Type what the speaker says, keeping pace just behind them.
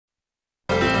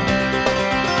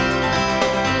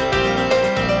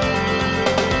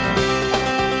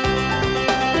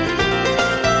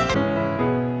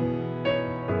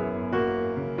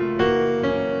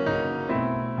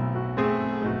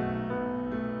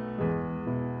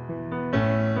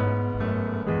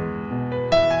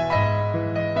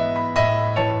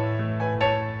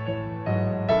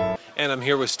Again, I'm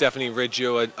here with Stephanie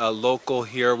Riggio, a local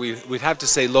here. We'd have to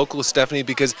say local Stephanie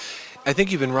because I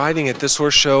think you've been riding at this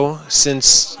horse show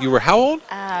since you were how old?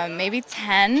 Maybe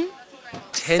 10.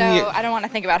 10 years. So I don't want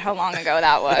to think about how long ago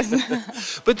that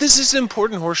was. But this is an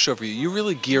important horse show for you. You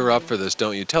really gear up for this,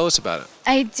 don't you? Tell us about it.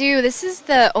 I do. This is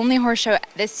the only horse show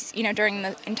during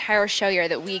the entire show year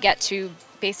that we get to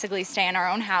basically stay in our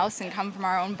own house and come from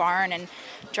our own barn and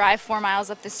drive 4 miles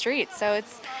up the street. So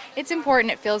it's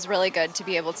important. It feels really good to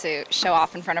be able to show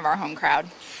off in front of our home crowd.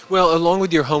 Well, along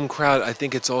with your home crowd, I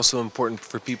think it's also important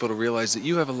for people to realize that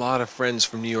you have a lot of friends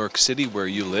from New York City where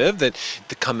you live that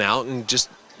come out and just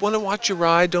want to watch you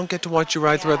ride, don't get to watch you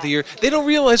ride throughout the year. They don't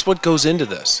realize what goes into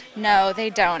this. No,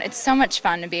 they don't. It's so much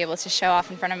fun to be able to show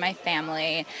off in front of my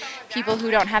family, people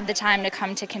who don't have the time to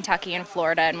come to Kentucky and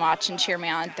Florida and watch and cheer me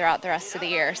on throughout the rest of the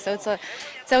year. So it's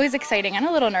always exciting and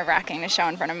a little nerve-wracking to show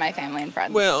in front of my family and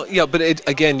friends. Well, yeah, but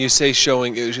again, you say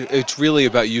showing, it's really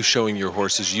about you showing your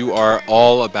horses. You are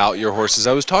all about your horses.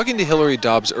 I was talking to Hillary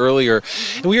Dobbs earlier,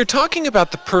 and we were talking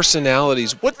about the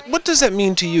personalities. What does that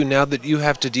mean to you now that you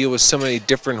have to deal with so many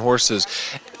different horses?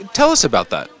 Tell us about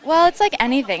that. Well, it's like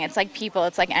anything. It's like people.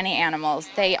 It's like any animals.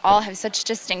 They all have such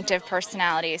distinctive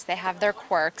personalities. They have their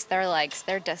quirks, their likes,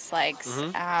 their dislikes.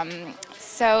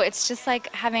 So it's just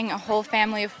like having a whole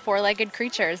family of four-legged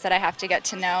creatures that I have to get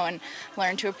to know and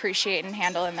learn to appreciate and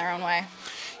handle in their own way.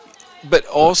 But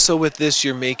also with this,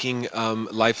 you're making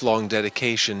lifelong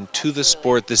dedication to the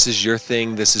sport. This is your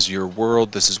thing. This is your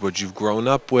world. This is what you've grown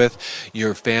up with,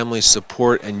 your family's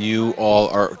support, and you all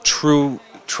are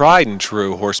tried and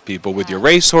true horse people with your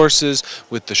race horses,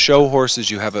 with the show horses.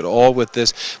 You have it all with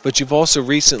this. But you've also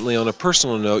recently, on a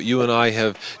personal note, you and I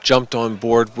have jumped on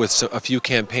board with a few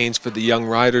campaigns for the young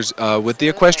riders with the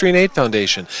Equestrian Aid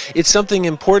Foundation. It's something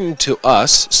important to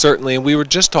us, certainly, and we were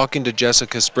just talking to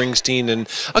Jessica Springsteen and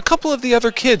a couple of the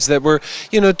other kids that were,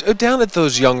 down at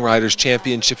those Young Riders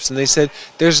Championships, and they said,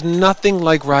 there's nothing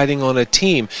like riding on a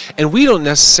team, and we don't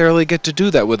necessarily get to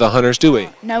do that with the hunters, do we?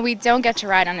 No, we don't get to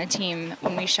ride on a team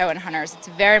when we show in hunters. It's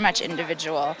very much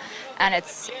individual, and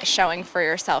it's showing for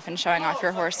yourself and showing off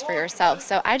your horse for yourself.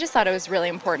 So I just thought it was really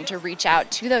important to reach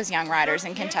out to those young riders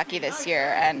in Kentucky this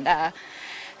year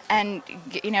and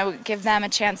give them a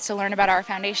chance to learn about our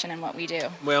foundation and what we do.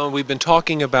 Well, we've been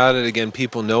talking about it. Again,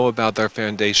 people know about our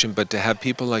foundation, but to have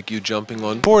people like you jumping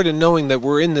on board and knowing that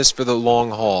we're in this for the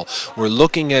long haul, we're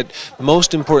looking at,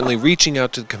 most importantly, reaching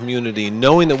out to the community,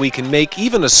 knowing that we can make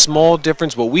even a small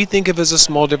difference. What we think of as a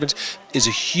small difference is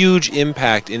a huge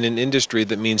impact in an industry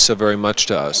that means so very much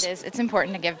to us. It is. It's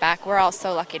important to give back. We're all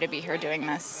so lucky to be here doing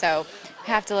this, so we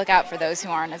have to look out for those who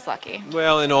aren't as lucky.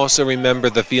 Well, and also remember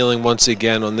the feeling once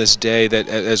again on this day that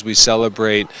as we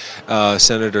celebrate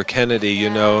Senator Kennedy,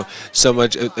 so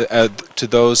much to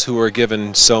those who are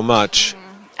given so much.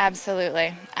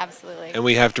 Absolutely, absolutely. And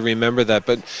we have to remember that.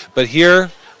 But here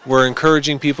we're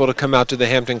encouraging people to come out to the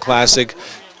Hampton Classic.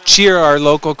 Cheer our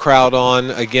local crowd on.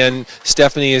 Again,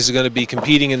 Stephanie is going to be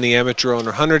competing in the amateur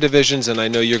owner hunter divisions, and I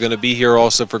know you're going to be here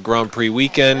also for Grand Prix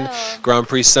weekend, Grand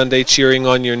Prix Sunday, cheering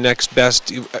on your next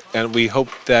best, and we hope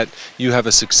that you have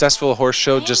a successful horse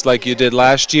show just like you did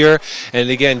last year. And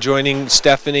again, joining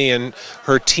Stephanie and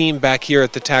her team back here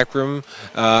at the tack room,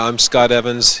 I'm Scott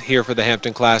Evans here for the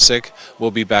Hampton Classic.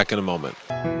 We'll be back in a moment.